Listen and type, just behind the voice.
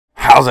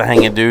How's it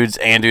hanging, dudes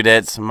and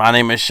dudettes? My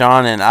name is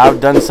Shawn, and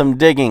I've done some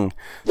digging.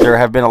 There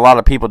have been a lot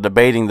of people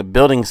debating the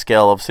building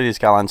scale of Cities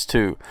Skylines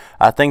 2.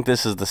 I think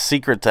this is the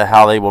secret to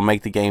how they will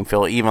make the game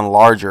feel even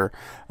larger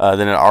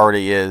than it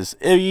already is,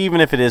 even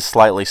if it is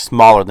slightly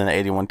smaller than the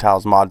 81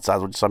 tiles mod size,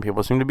 which some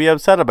people seem to be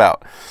upset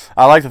about.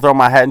 I like to throw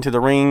my hat into the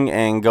ring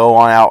and go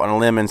on out on a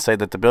limb and say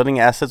that the building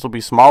assets will be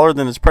smaller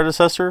than its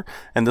predecessor,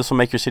 and this will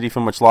make your city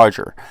feel much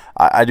larger.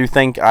 I do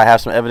think I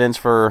have some evidence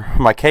for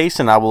my case,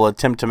 and I will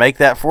attempt to make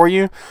that for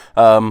you.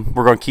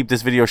 We're going to keep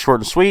this video short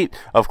and sweet.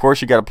 Of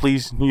course, you got to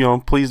please the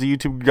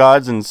YouTube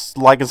gods and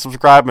like and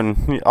subscribe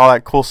and all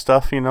that cool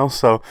stuff,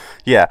 So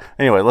yeah.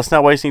 Anyway, let's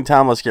not waste any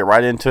time. Let's get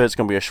right into it. It's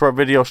going to be a short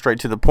video, straight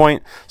to the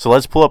point. So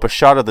let's pull up a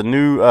shot of the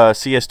new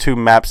CS2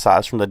 map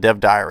size from the dev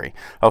diary.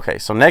 Okay,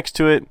 so next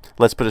to it,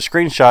 let's put a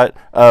screenshot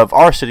of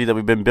our city that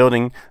we've been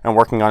building and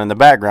working on in the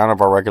background of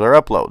our regular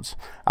uploads.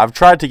 I've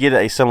tried to get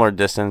it a similar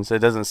distance. It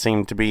doesn't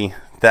seem to be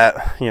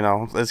that,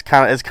 it's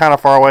kind of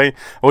far away.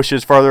 I wish it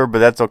was further, but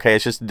that's okay.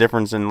 It's just a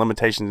difference in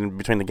limitations in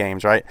between the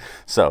games, right?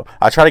 So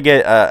I try to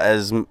get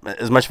as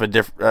much of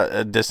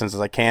a distance as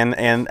I can,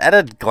 and at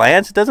a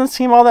glance, it doesn't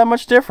seem all that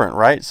much different,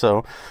 right?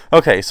 So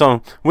okay,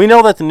 so we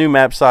know that the new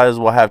map size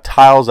will have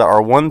tiles that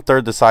are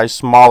 1/3 the size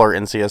smaller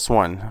in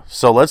CS1.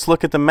 So let's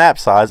look at the map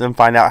size and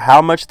find out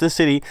how much the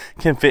city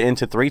can fit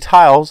into 3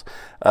 tiles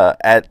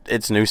at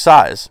its new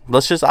size.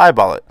 Let's just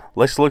eyeball it.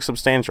 Let's look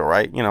substantial,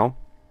 right?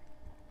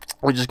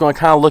 We're just going to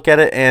kind of look at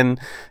it, and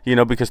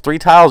because 3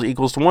 tiles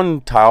equals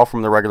 1 tile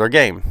from the regular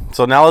game.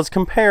 So now let's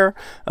compare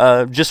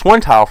just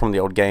 1 tile from the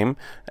old game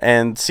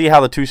and see how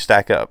the two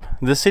stack up.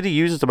 The city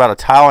uses about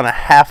 1.5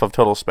 tiles of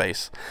total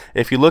space.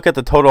 If you look at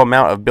the total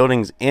amount of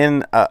buildings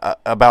in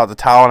about the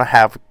 1.5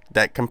 tiles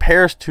that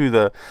compares to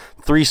the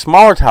 3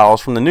 smaller tiles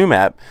from the new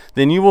map,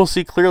 then you will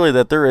see clearly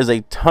that there is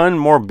a ton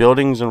more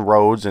buildings and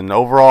roads and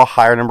overall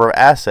higher number of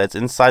assets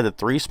inside the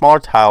 3 smaller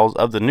tiles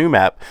of the new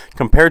map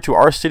compared to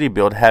our city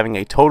build having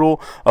a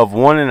total of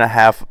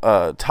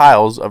 1.5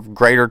 tiles of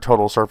greater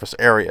total surface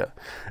area.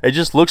 It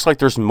just looks like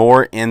there's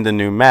more in the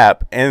new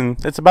map, and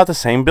it's about the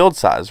same build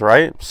size,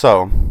 right?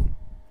 So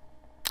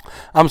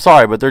I'm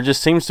sorry, but there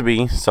just seems to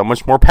be so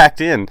much more packed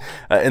in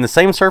the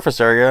same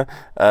surface area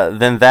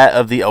than that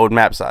of the old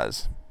map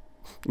size.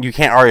 You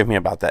can't argue with me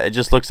about that. It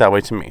just looks that way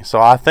to me.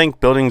 So I think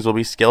buildings will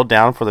be scaled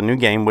down for the new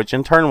game, which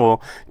in turn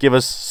will give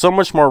us so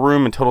much more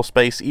room and total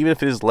space, even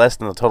if it is less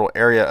than the total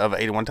area of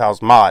 81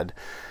 tiles mod.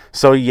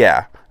 So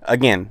yeah.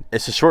 Again,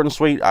 it's a short and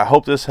sweet. I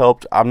hope this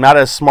helped. I'm not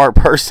a smart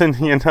person,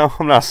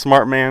 I'm not a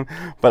smart man,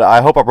 but I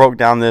hope I broke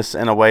down this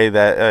in a way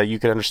that you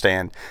could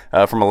understand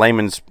from a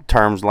layman's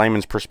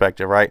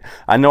perspective, right?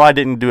 I know I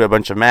didn't do a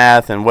bunch of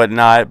math and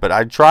whatnot, but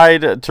I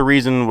tried to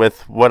reason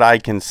with what I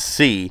can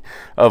see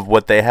of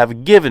what they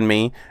have given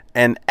me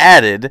and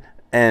added,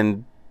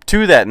 and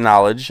to that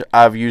knowledge,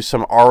 I've used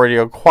some already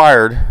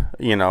acquired,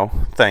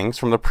 things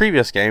from the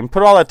previous game,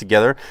 put all that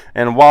together,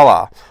 and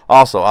voila.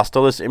 Also, I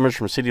stole this image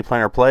from City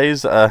Planner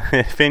Plays.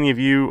 If any of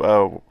you,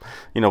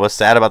 was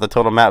sad about the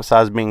total map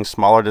size being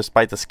smaller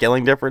despite the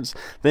scaling difference,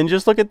 then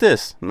just look at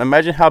this.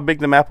 Imagine how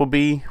big the map will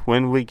be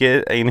when we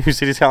get a new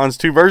Cities Skylines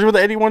 2 version with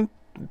the 81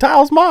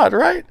 tiles mod,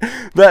 right?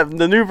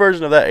 The new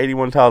version of that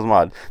 81 tiles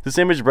mod. This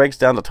image breaks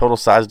down the total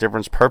size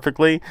difference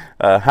perfectly.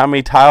 How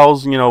many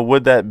tiles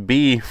would that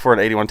be for an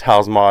 81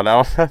 tiles mod?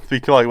 I don't know,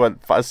 it'd be like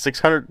what,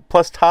 600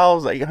 plus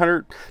tiles,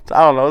 800,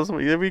 I don't know,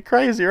 it'd be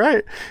crazy,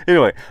 right?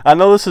 Anyway, I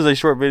know this is a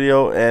short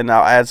video, and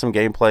I'll add some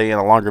gameplay in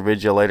a longer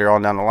video later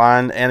on down the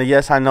line. And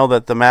yes, I know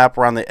that the map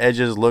around the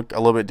edges look a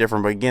little bit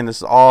different, but again, this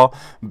is all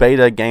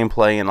beta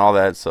gameplay and all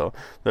that, so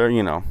there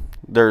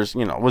there's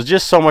was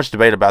just so much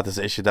debate about this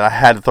issue that I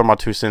had to throw my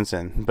 2 cents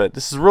in. But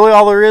this is really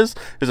all there is.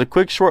 It's a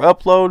quick short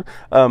upload.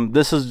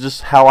 This is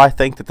just how I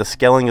think that the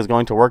scaling is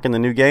going to work in the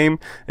new game.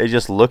 It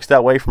just looks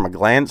that way from a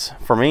glance.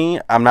 For me,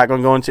 I'm not going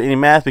to go into any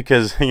math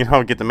because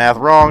get the math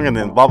wrong and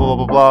then blah blah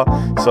blah blah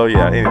blah. So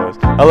yeah, anyways,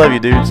 I love you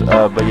dudes,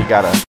 but you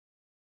gotta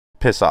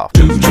piss off.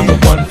 2 to the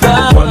 1, from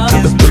the 1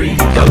 to the 3.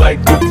 I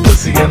like good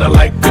pussy and I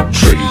like good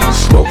trees.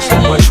 Smoke so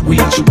much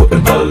weed you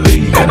wouldn't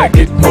believe, and I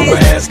get more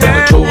ass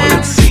than a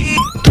toilet seat.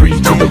 3 to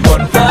the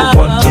 1, from the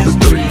 1 to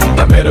the 3.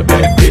 I met a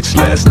bad bitch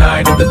last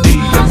night in the D.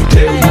 Let me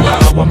tell you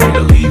how I made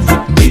her leave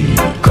with me.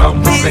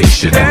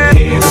 Conversation and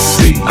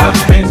Hennessy.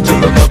 I've been to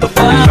the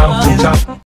motherfucking mountaintop.